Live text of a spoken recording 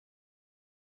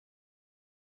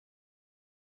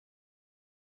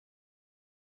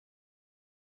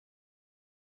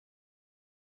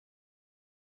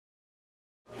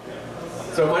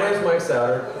So my name is Mike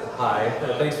Souder. Hi.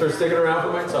 Thanks for sticking around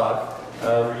for my talk.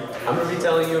 I'm going to be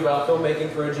telling you about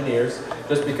filmmaking for engineers,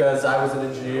 just because I was an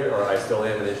engineer, or I still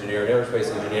am an engineer, an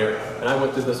aerospace engineer, and I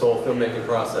went through this whole filmmaking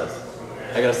process.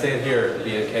 I got to stand here to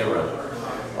be in camera.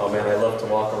 Oh man, I love to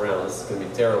walk around. This is going to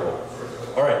be terrible.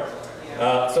 All right.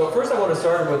 So first I want to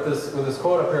start with this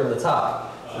quote up here on the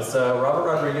top. It's Robert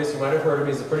Rodriguez. You might have heard of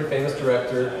him. He's a pretty famous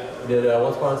director. He did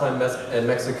Once Upon a Time in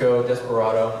Mexico,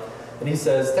 Desperado. And he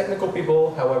says, technical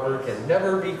people, however, can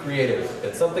never be creative.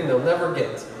 It's something they'll never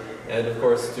get. And of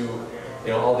course, to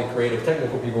all the creative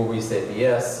technical people, we say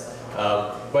BS.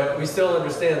 But we still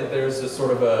understand that there's this sort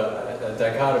of a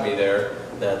dichotomy there,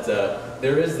 that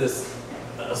there is this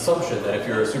assumption that if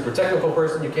you're a super technical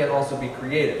person, you can't also be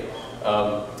creative.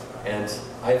 And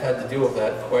I've had to deal with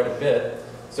that quite a bit.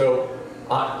 So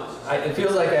it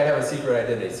feels like I have a secret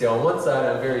identity. See, on one side,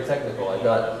 I'm very technical. I've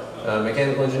got a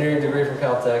mechanical engineering degree from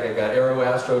Caltech. I've got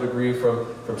aero-astro degree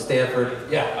from Stanford.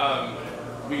 Yeah.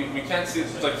 We can't see,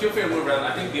 like, feel free to move around.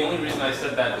 I think the only reason I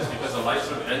said that is because the light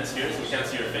sort of ends here, so we can't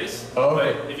see your face. Oh,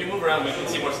 okay. But if you move around, we can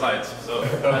see more slides. So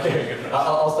okay.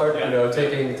 I'll start,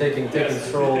 taking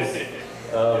strolls.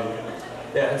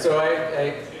 Yeah, and so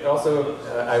I also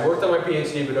worked on my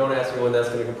PhD, but don't ask me when that's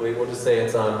going to complete. We'll just say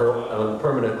it's on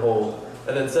permanent hold.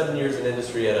 And then 7 years in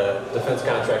industry at a defense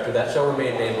contractor. That shall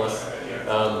remain nameless.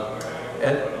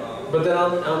 But then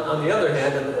on the other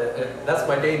hand, and that's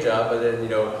my day job. But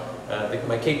then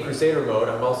my Cape Crusader mode,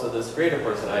 I'm also this creative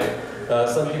person.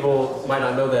 Some people might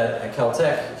not know that at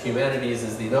Caltech, humanities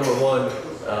is the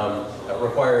 #1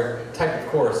 required type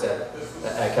of course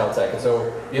at Caltech, and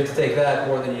so you have to take that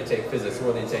more than you take physics,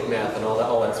 more than you take math, and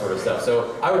all that sort of stuff.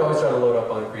 So I would always try to load up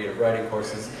on creative writing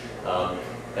courses.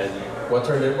 And what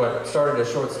started as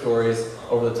short stories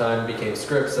over the time became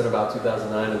scripts in about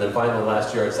 2009, and then finally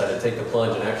last year I decided to take the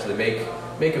plunge and actually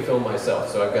make a film myself.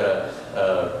 So I've got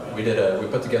we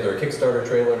put together a Kickstarter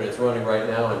trailer, and it's running right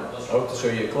now, and I hope to show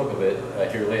you a clip of it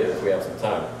here later if we have some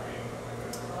time.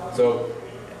 So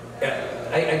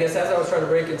I guess as I was trying to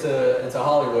break into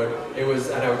Hollywood,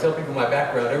 and I would tell people my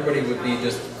background, everybody would be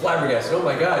just flabbergasted. Oh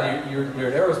my God, you're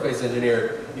an aerospace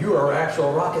engineer. You are an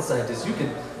actual rocket scientist. You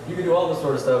can do all this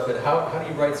sort of stuff, and how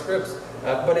do you write scripts?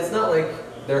 But it's not like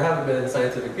there haven't been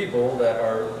scientific people that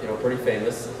are pretty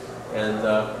famous, and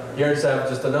here I just have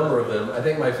just a number of them. I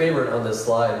think my favorite on this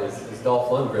slide is Dolph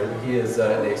Lundgren. He is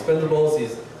in The Expendables.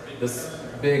 He's this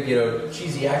big,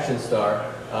 cheesy action star,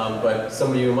 but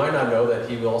some of you might not know that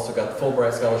he also got the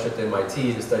Fulbright scholarship to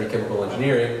MIT to study chemical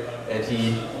engineering, and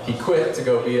he quit to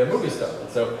go be a movie star. And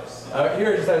so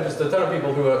here I just have a ton of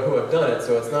people who have done it,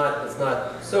 so it's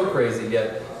not so crazy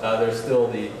yet. There's still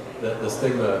the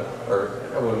stigma, or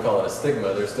I wouldn't call it a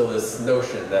stigma. There's still this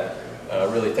notion that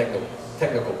really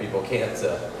technical people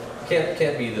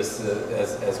can't be this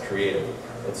as creative.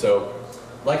 And so,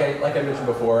 like I mentioned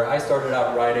before, I started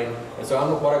out writing, and so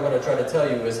what I'm going to try to tell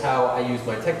you is how I use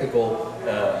my technical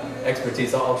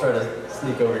expertise. I'll try to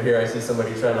sneak over here. I see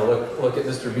somebody trying to look at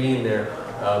Mr. Bean there.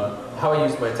 How I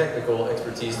use my technical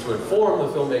expertise to inform the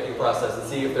filmmaking process and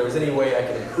see if there was any way I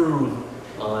could improve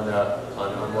on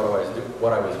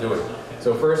what I was doing.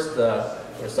 So first, I'm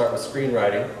going to start with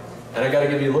screenwriting. And I got to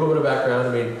give you a little bit of background.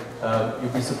 I mean,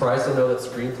 you'd be surprised to know that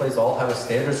screenplays all have a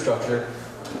standard structure.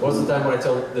 Most of the time when I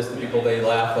tell this to people, they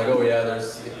laugh like, oh yeah,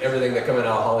 there's everything that coming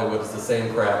out of Hollywood is the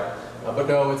same crap. But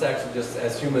no, it's actually just,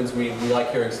 as humans, we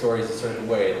like hearing stories a certain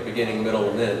way, the beginning, middle,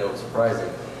 and end. No, surprising.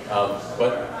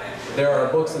 But there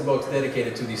are books and books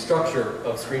dedicated to the structure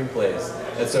of screenplays.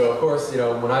 And so, of course,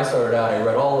 when I started out, I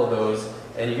read all of those,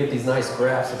 and you get these nice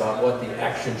graphs about what the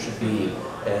action should be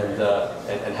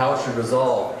and how it should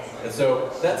resolve. And so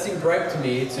that seemed ripe to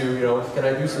me to, can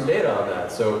I do some data on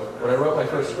that? So when I wrote my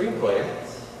first screenplay,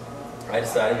 I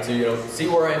decided to, see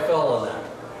where I fell on that.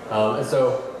 And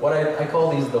so what I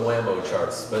call these the whammo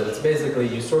charts, but it's basically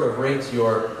you sort of rate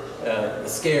your the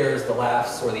scares, the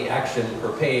laughs, or the action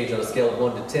per page on a scale of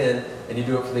 1 to 10, and you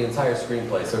do it for the entire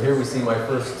screenplay. So here we see my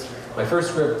first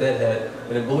script, Deadhead,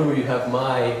 and in blue you have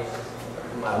my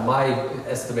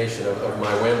estimation of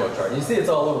my whammo chart. And you see it's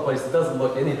all over the place. It doesn't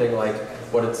look anything like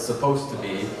what it's supposed to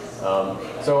be.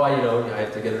 So I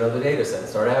have to get another data set and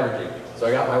start averaging. So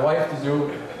I got my wife to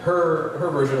do her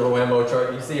version of the whammo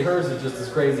chart. You see hers is just as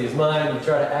crazy as mine. You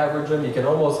try to average them. You can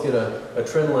almost get a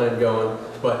trend line going,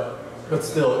 but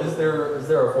still, is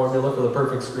there a formula for the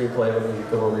perfect screenplay? Let me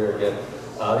come over here again.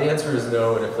 The answer is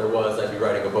no, and if there was, I'd be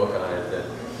writing a book on it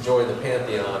and join the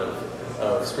pantheon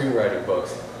of screenwriting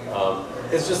books.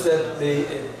 It's just that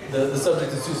the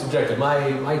subject is too subjective.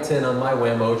 My 10 on my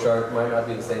whammo chart might not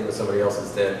be the same as somebody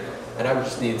else's 10. and I would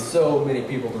just need so many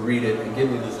people to read it and give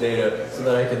me this data so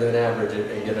that I can then average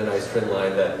it and get a nice trend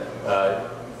line that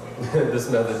this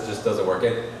method just doesn't work.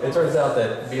 And it turns out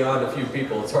that beyond a few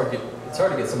people, it's hard to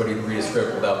get somebody to read a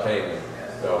script without paying them.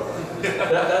 So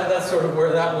that's sort of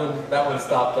where that one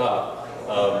stopped off.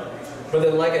 But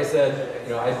then, like I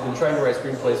said, I've been trying to write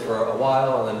screenplays for a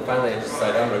while, and then finally I just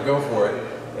decided I'm going to go for it.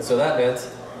 And so that meant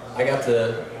I got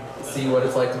to see what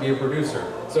it's like to be a producer.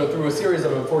 So through a series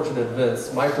of unfortunate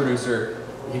events, my producer,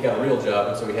 he got a real job,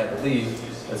 and so he had to leave.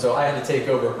 And so I had to take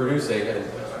over producing, and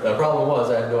the problem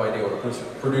was I had no idea what a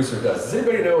producer does. Does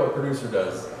anybody know what a producer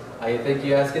does? I think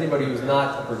you ask anybody who's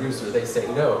not a producer, they say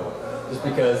no, just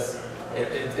because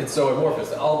it's so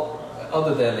amorphous.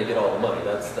 Other than they get all the money,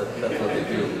 that's what they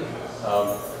do.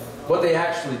 What they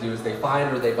actually do is they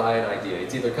find or they buy an idea.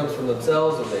 It either comes from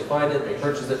themselves or they find it, they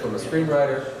purchase it from a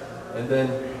screenwriter, and then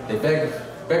they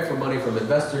beg for money from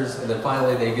investors, and then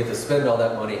finally they get to spend all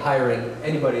that money hiring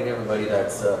anybody and everybody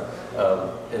that's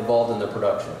involved in the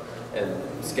production,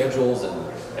 and schedules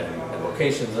and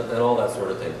locations and all that sort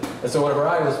of thing. And so whenever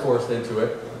I was forced into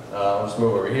it, I'll just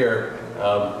move over here,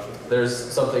 there's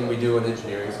something we do in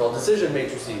engineering. It's called decision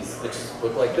matrices, which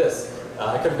look like this.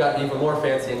 I could have gotten even more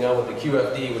fancy and gone with the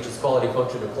QFD, which is quality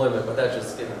function deployment, but that's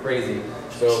just getting crazy.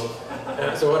 So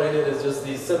what I did is just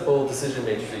these simple decision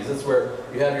matrices. This is where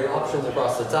you have your options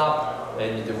across the top,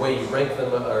 and the way you rank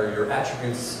them are your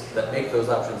attributes that make those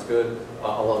options good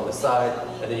along the side,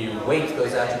 and then you weight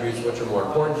those attributes which are more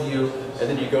important to you, and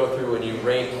then you go through and you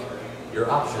rank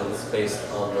your options based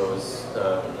on those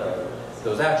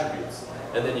attributes.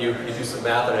 And then you do some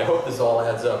math, and I hope this all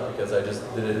adds up because I just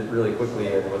did it really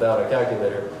quickly and without a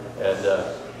calculator, and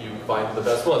you find the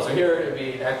best one. So here it would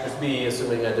be actress B,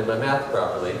 assuming I did my math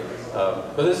properly.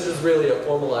 But this is just really a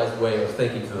formalized way of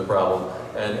thinking through the problem,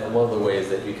 and one of the ways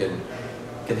that you can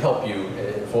help you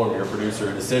inform your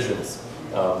producer decisions.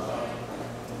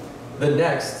 The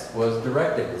next was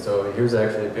directing. So here's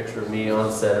actually a picture of me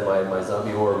on set of my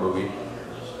zombie horror movie.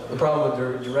 The problem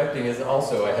with directing is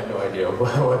also I had no idea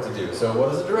what to do. So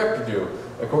what does a director do?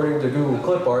 According to Google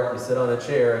Clip Art, you sit on a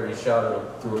chair and you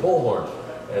shout through a bullhorn.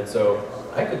 And so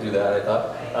I could do that, I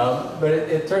thought. But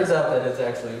it turns out that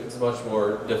it's much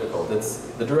more difficult.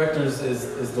 The director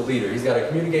is the leader. He's got to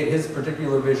communicate his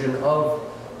particular vision of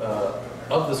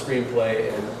the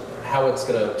screenplay and how it's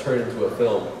going to turn into a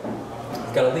film.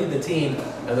 He's got to lead the team,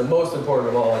 and the most important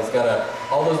of all, he's got to,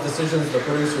 all those decisions the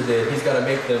producer did, he's got to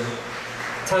make them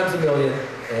times a million,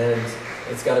 and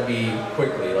it's got to be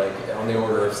quickly, like on the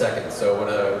order of seconds. So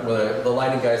when the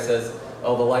lighting guy says,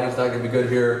 oh, the lighting's not going to be good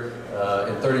here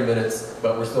in 30 minutes,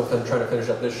 but we're still trying to finish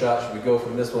up this shot, should we go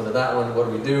from this one to that one? What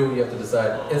do we do? You have to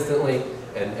decide instantly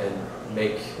and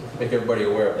make everybody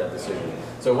aware of that decision.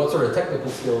 So what sort of technical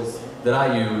skills did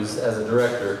I use as a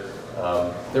director?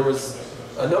 There was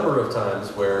a number of times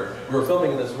where we were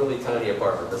filming in this really tiny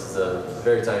apartment. This is a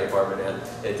very tiny apartment, and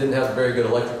it didn't have a very good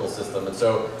electrical system. And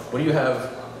so when you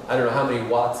have, I don't know how many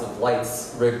watts of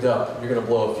lights rigged up, you're going to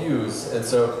blow a fuse. And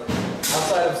so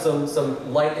outside of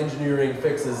some light engineering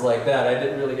fixes like that, I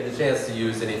didn't really get a chance to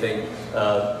use anything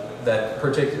that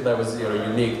was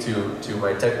unique to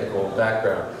my technical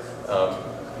background.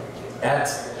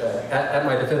 At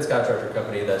my defense contractor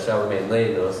company that shall remain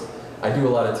nameless, I do a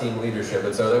lot of team leadership,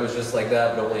 and so that was just like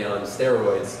that, but only on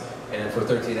steroids, and for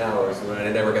 13 hours, when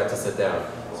I never got to sit down.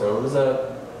 So it was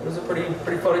a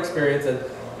pretty fun experience, and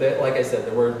like I said,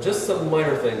 there were just some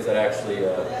minor things that actually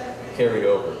carried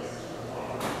over.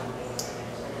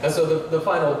 And so the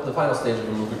final stage of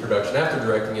a movie production after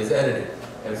directing is editing.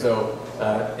 And so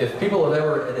if people have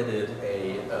ever edited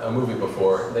a movie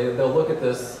before, they'll look at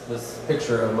this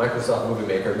picture of Microsoft Movie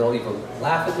Maker, and they'll either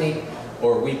laugh at me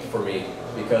or weep for me,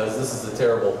 because this is a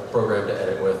terrible program to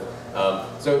edit with.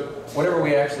 So whenever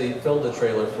we actually filmed a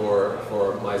trailer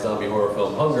for my zombie horror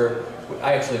film Hunger,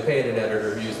 I actually paid an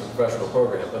editor to use a professional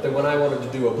program. But then when I wanted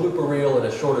to do a blooper reel and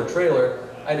a shorter trailer,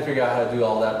 I had to figure out how to do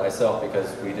all that myself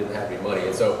because we didn't have any money.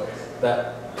 And so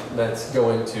that meant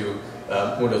going to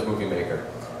Windows Movie Maker.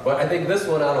 But I think this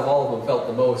one out of all of them felt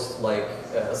the most like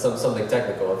something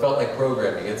technical. It felt like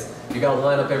programming. You got to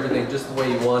line up everything just the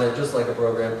way you want it, just like a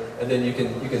program, and then you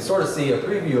can sort of see a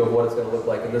preview of what it's going to look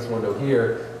like in this window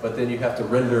here. But then you have to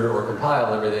render or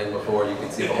compile everything before you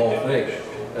can see the whole thing.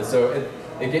 And so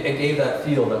it gave that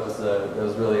feel that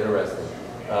was really interesting.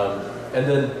 And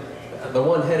then the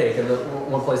one headache, and the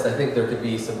one place I think there could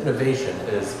be some innovation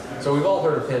is, so we've all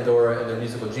heard of Pandora and their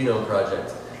musical genome project,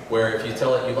 where if you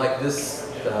tell it you like this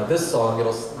song,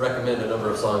 it'll recommend a number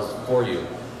of songs for you.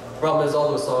 The problem is all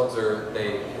those songs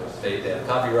they have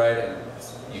copyright, and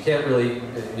you can't really,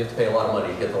 you have to pay a lot of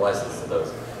money to get the license to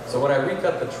those. So when I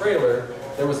recut the trailer,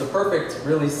 there was the perfect,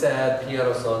 really sad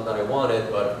piano song that I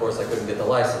wanted, but of course I couldn't get the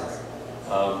license.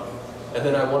 And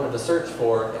then I wanted to search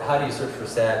for, how do you search for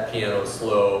sad, piano,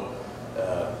 slow,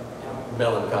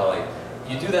 melancholy?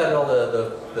 You do that in all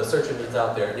the search engines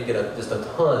out there, and you get just a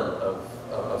ton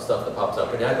of stuff that pops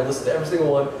up. And I had to listen to every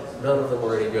single one. None of them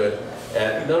were any good,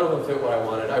 and none of them fit what I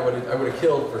wanted. I would have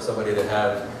killed for somebody to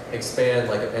have expand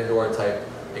like a Pandora type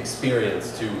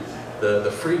experience to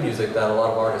the free music that a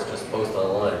lot of artists just post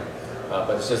online.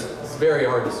 But it's very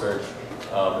hard to search.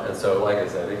 And so, like I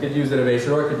said, it could use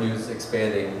innovation or it could use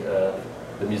expanding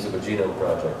the musical genome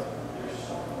project.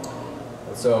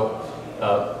 And so,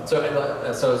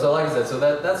 like I said, so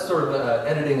that's sort of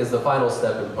editing is the final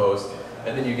step in post,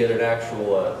 and then you get an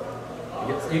actual,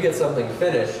 you get something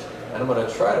finished. And I'm going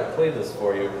to try to play this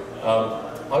for you.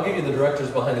 I'll give you the director's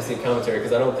behind-the-scene commentary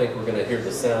because I don't think we're going to hear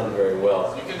the sound very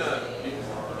well. You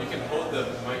can hold the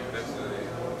mic next to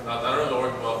the. I don't know if it'll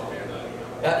work well for me or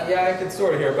not. Yeah, I can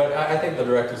sort of hear, but I think the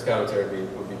director's commentary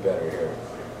would be better here.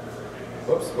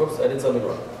 Whoops, I did something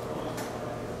wrong.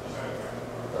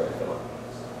 All right, come on.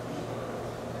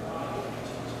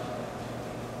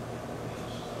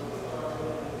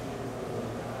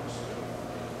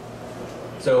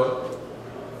 So,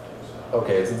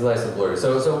 okay, it's nice and blurry.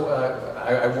 So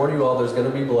I warn you all, there's going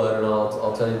to be blood, and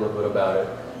I'll tell you a little bit about it.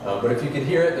 But if you can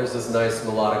hear it, there's this nice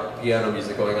melodic piano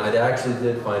music going on. I actually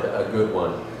did find a good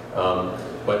one.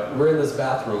 But we're in this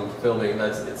bathroom filming,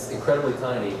 it's incredibly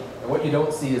tiny, and what you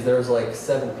don't see is there's like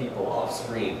 7 people off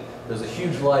screen. There's a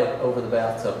huge light over the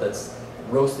bathtub that's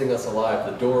roasting us alive.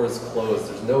 The door is closed,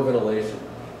 there's no ventilation,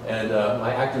 and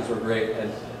my actors were great.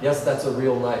 And yes, that's a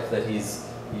real knife that he's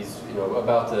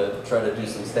about to try to do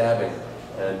some stabbing.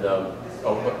 And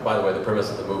oh, by the way, the premise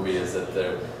of the movie is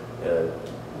that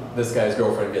this guy's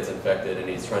girlfriend gets infected, and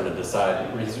he's trying to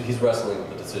decide. He's wrestling with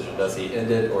the decision: does he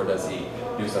end it or does he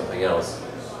do something else?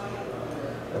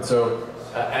 And so,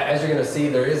 as you're going to see,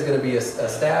 there is going to be a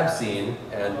stab scene,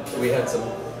 and we had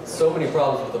so many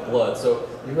problems with the blood. So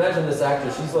you imagine this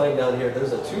actress, she's laying down here,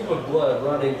 there's a tube of blood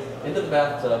running into the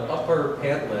bathtub, up her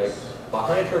pant leg,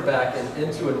 behind her back, and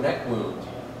into a neck wound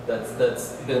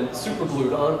that's been super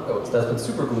glued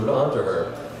onto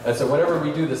her. And so whenever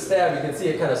we do the stab, you can see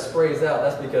it kind of sprays out.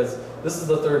 That's because this is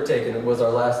the 3rd take, and it was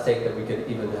our last take that we could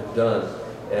even have done.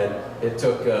 And it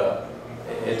took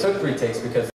 3 takes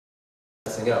because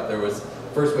up. There was,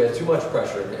 first we had too much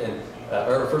pressure,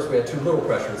 or first we had too little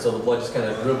pressure, and so the blood just kind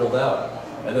of dribbled out.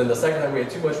 And then the second time we had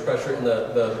too much pressure, and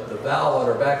the valve on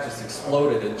her back just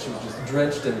exploded, and she was just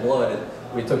drenched in blood,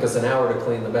 and it took us an hour to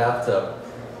clean the bathtub.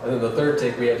 And then the 3rd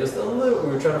take, we had just a little,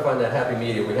 we were trying to find that happy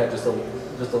medium, we had just a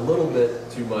little bit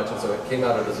too much, and so it came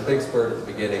out as a big spurt at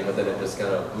the beginning, but then it just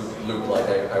kind of looped like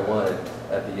I wanted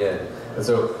at the end. And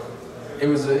so it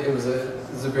was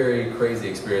a very crazy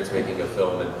experience making a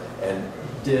film, and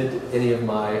did any of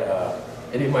my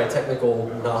technical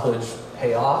knowledge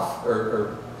pay off,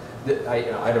 or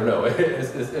I don't know.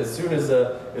 as soon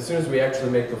as we actually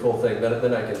make the full thing,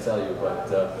 then I can tell you. But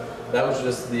that was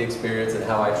just the experience and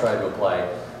how I tried to apply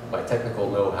my technical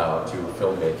know-how to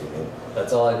filmmaking. And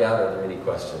that's all I got. Are there any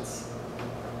questions?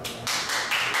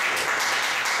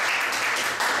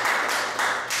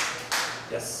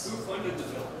 Yes. Who funded the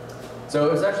film? So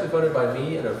it was actually funded by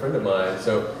me and a friend of mine.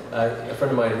 So a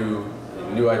friend of mine who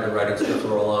knew I'd been writing scripts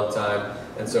for a long time.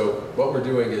 And so what we're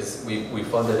doing is we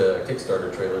funded a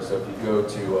Kickstarter trailer. So if you go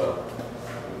to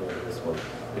this one,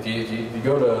 if you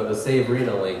go to the Save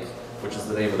Rena link, which is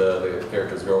the name of the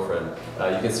character's girlfriend,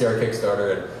 you can see our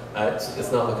Kickstarter, and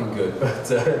it's not looking good,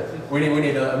 but we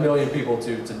need 1 million people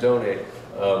to donate.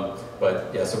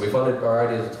 But yeah, so we funded, our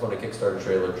idea is to fund a Kickstarter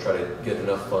trailer to try to get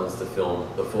enough funds to film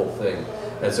the full thing.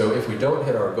 And so if we don't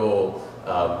hit our goal,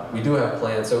 we do have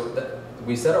plans. So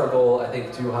we set our goal, I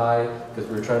think, too high because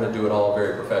we were trying to do it all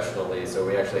very professionally. So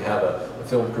we actually have a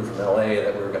film crew from LA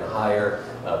that we were going to hire,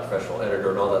 a professional editor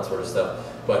and all that sort of stuff.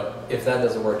 But if that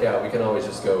doesn't work out, we can always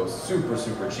just go super,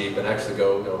 super cheap and actually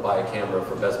go buy a camera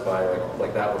from Best Buy,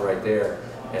 like that one right there,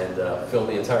 and film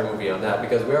the entire movie on that,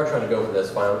 because we are trying to go for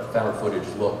this found footage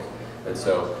look. And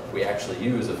so we actually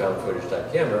use a found footage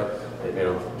type camera.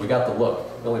 And, we got the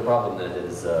look. The only problem then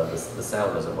is the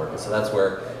sound doesn't work. And so that's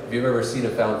where, if you've ever seen a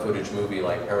found footage movie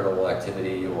like Paranormal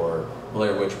Activity or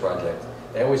Blair Witch Project,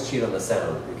 they always cheat on the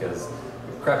sound because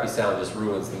crappy sound just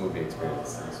ruins the movie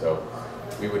experience. And so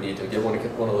we would need to get one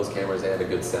of those cameras and a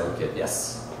good sound kit.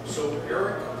 Yes? So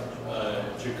Eric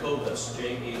Jacobus,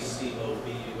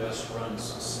 Jacobus, runs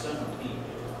Stampede,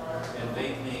 and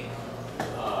they make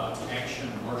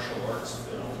action martial arts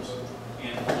films.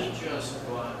 And he just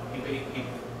bought,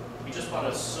 he he just bought a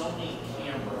Sony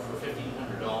camera for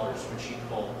 $1,500, which he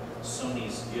called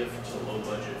Sony's gift to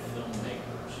low-budget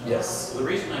filmmakers. Yes. The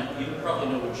reason you probably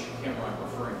know which camera I'm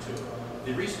referring to.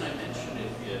 The reason I mention it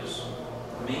is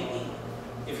maybe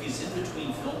if he's in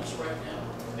between films right now,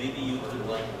 maybe you could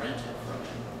like rent it from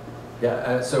him.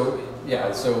 Yeah. So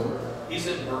he's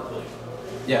in Berkeley.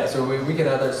 Yeah, so we can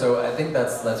either, so I think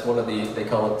that's one of the, they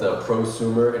call it the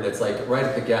prosumer, and it's like right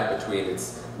at the gap between,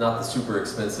 it's not the super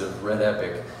expensive Red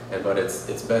Epic, but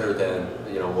it's better than,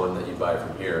 you know, one that you buy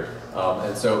from here.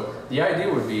 And so the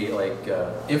idea would be like,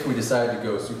 if we decide to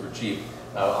go super cheap,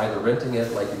 either renting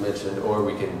it like you mentioned, or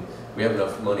we have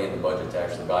enough money in the budget to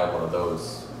actually buy one of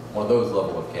those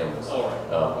level of cameras.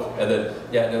 And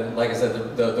then like I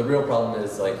said, the real problem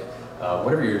is like,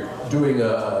 whenever you're doing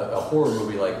a horror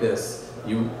movie like this,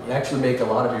 you actually make a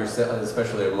lot of your,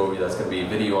 especially a movie that's going to be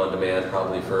video on demand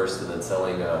probably first, and then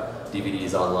selling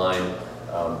DVDs online.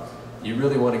 You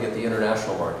really want to get the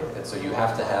international market, and so you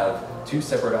have to have 2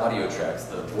 separate audio tracks,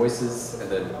 the voices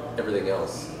and then everything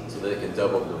else, so they can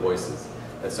dub over the voices.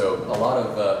 And so a lot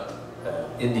of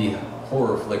indie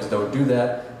horror flicks don't do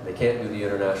that. They can't do the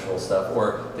international stuff,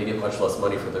 or they get much less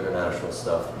money for the international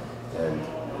stuff, and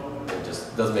it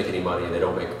just doesn't make any money, and they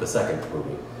don't make the second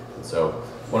movie. And so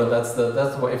that's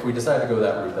the one, if we decide to go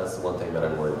that route, that's the one thing that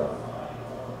I'm worried about.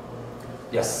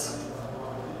 Yes.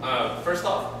 First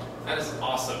off, that is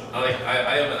awesome. I'm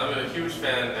a huge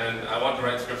fan, and I want to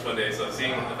write scripts one day. So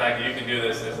seeing the fact that you can do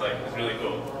this is really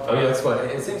cool. Oh yeah, that's fun.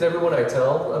 It seems everyone I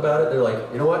tell about it, they're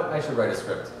like, you know what, I should write a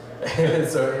script. And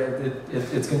so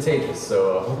it's contagious.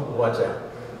 So watch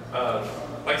out.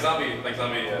 Like zombie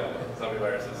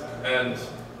viruses. And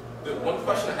the one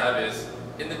question I have is,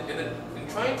 in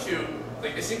trying to,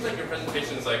 like, it seems like your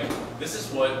presentation is like, this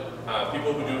is what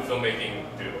people who do filmmaking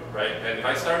do, right? And if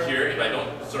I start here, if I don't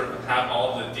sort of have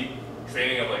all the deep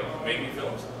training of like making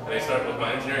films, and I start with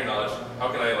my engineering knowledge, how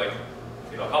can I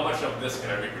how much of this can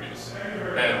I reproduce?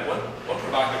 And one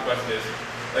provocative question is,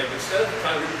 like, instead of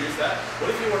trying to reproduce that, what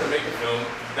if you were to make a film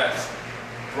that's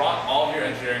brought all of your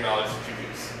engineering knowledge to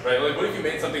use, right? Like, what if you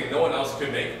made something no one else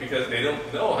could make because they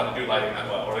don't know how to do lighting that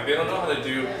well, or like they don't know how to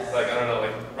do, like, I don't know,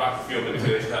 like rock field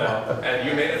manipulation that well, and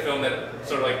you made a film that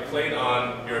sort of like played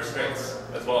on your strengths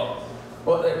as well?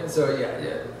 Well, so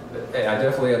I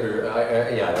definitely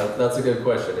that's a good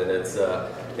question, and it's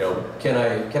can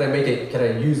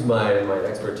I use my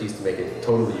expertise to make it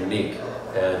totally unique,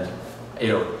 and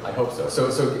I hope so.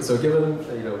 So given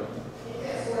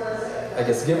I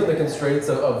guess given the constraints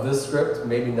of this script,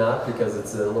 maybe not, because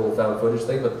it's a little found footage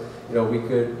thing, but we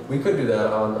could do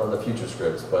that on the future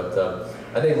scripts. But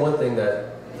I think one thing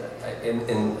that in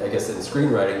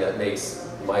screenwriting that makes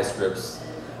my scripts,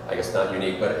 I guess not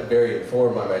unique, but very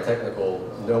informed by my technical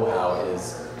know-how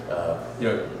is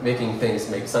making things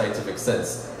make scientific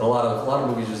sense. And a lot of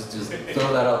movies just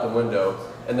throw that out the window.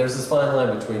 And there's this fine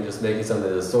line between just making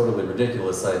something that's totally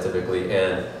ridiculous scientifically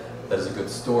and that is a good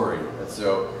story. And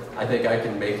so I think I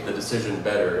can make the decision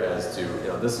better as to,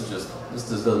 this just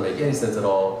doesn't make any sense at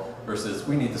all, versus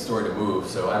we need the story to move,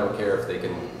 so I don't care if they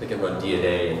can run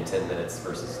D&A in 10 minutes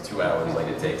versus 2 hours like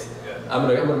it takes. Yeah. I'm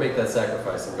gonna make that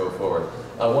sacrifice and go forward.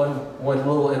 One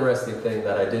little interesting thing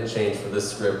that I did change for this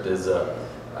script is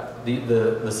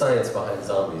the science behind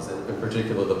zombies, and in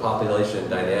particular the population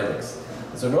dynamics.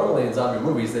 So normally in zombie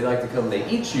movies, they like to come, they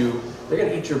eat you, they're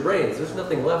gonna eat your brains, there's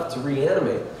nothing left to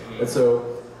reanimate. And so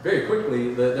very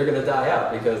quickly, they're going to die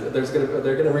out because they're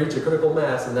going to reach a critical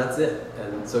mass, and that's it.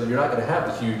 And so you're not going to have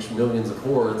the huge millions of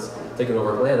hordes taking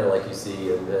over Atlanta like you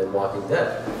see in Walking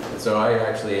Dead. And so I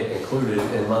actually included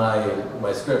in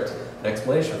my script an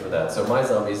explanation for that. So my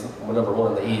zombies, well, number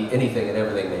one, they eat anything and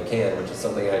everything they can, which is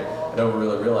something I don't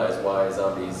really realize why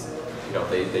zombies,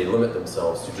 they limit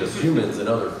themselves to just humans in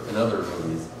other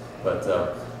movies. But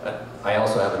I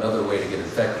also have another way to get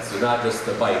infected. So not just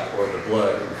the bite or the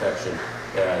blood infection.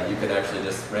 You can actually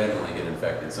just randomly get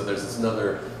infected. So there's this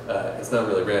another, it's not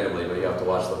really randomly, but you have to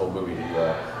watch the whole movie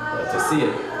to see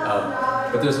it.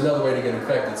 But there's another way to get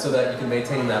infected so that you can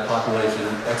maintain that population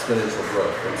exponential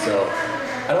growth. And so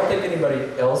I don't think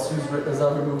anybody else who's written a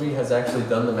zombie movie has actually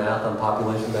done the math on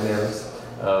population dynamics.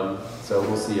 So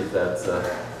we'll see if that's,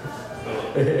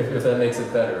 if that makes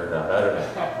it better or not. I don't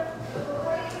know.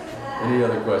 Any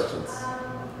other questions?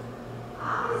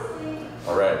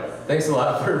 All right. Thanks a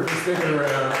lot for sticking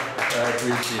around. I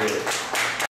appreciate it.